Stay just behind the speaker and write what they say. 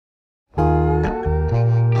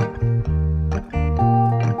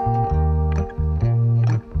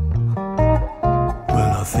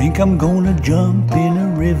think I'm gonna jump in a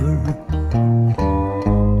river,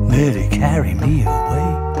 let it carry me away,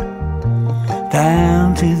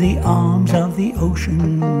 down to the arms of the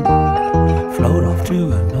ocean, float off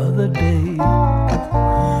to another day.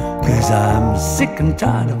 'Cause I'm sick and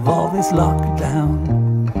tired of all this lockdown,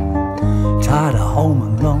 tired of home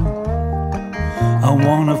alone. I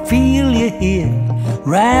wanna feel you here,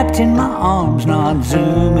 wrapped in my arms, not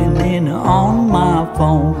zooming in on my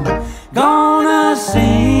phone. Gonna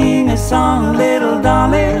sing a song, little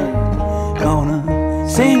darling, gonna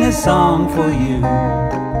sing a song for you,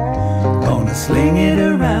 gonna sling it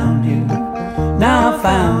around you. Now I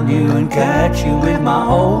found you and catch you with my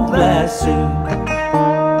old glass suit.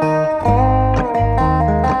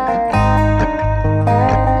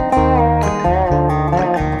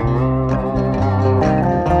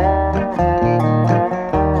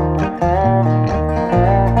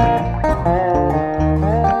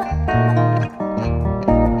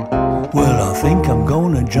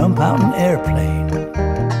 Jump out an airplane,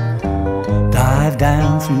 dive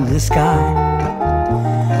down through the sky,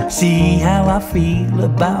 see how I feel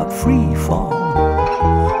about free fall.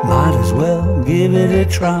 Might as well give it a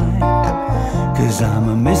try, 'cause I'm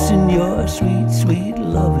a-missing your sweet, sweet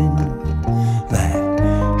loving that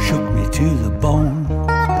shook me to the bone.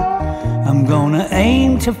 I'm gonna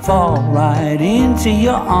aim to fall right into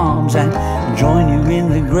your arms and join you in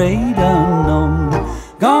the great unknown.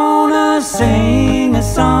 Gonna sing a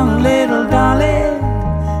song, little darling,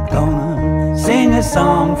 gonna sing a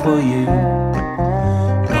song for you,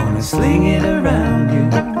 gonna sling it around you.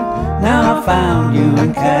 Now I found you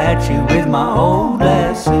and catch you with my old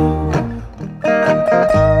glass suit.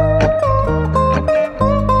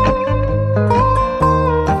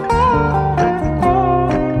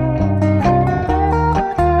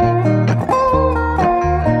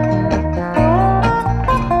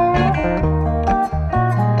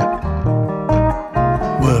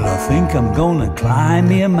 I'm gonna climb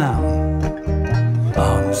me a mountain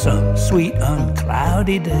on some sweet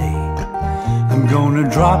uncloudy day. I'm gonna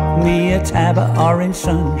drop me a tab of orange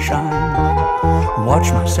sunshine, watch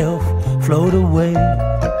myself float away.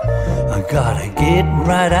 I gotta get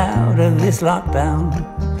right out of this lockdown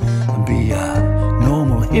and be a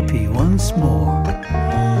normal hippie once more.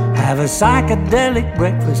 Have a psychedelic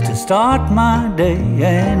breakfast to start my day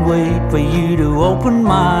and wait for you to open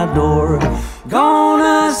my door.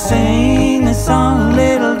 Gonna sing a song,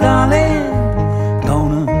 little darling,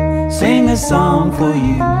 gonna sing a song for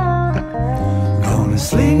you, gonna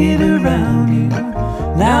sling it around you.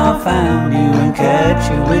 Now I found you and catch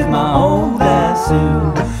you with my old glass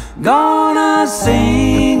suit. Gonna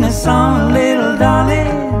sing a song, little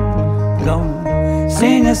darling, gonna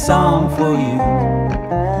sing a song for you,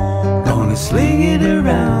 gonna sling it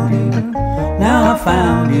around you. Now I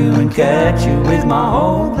found you and catch you with my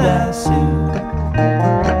old glass suit.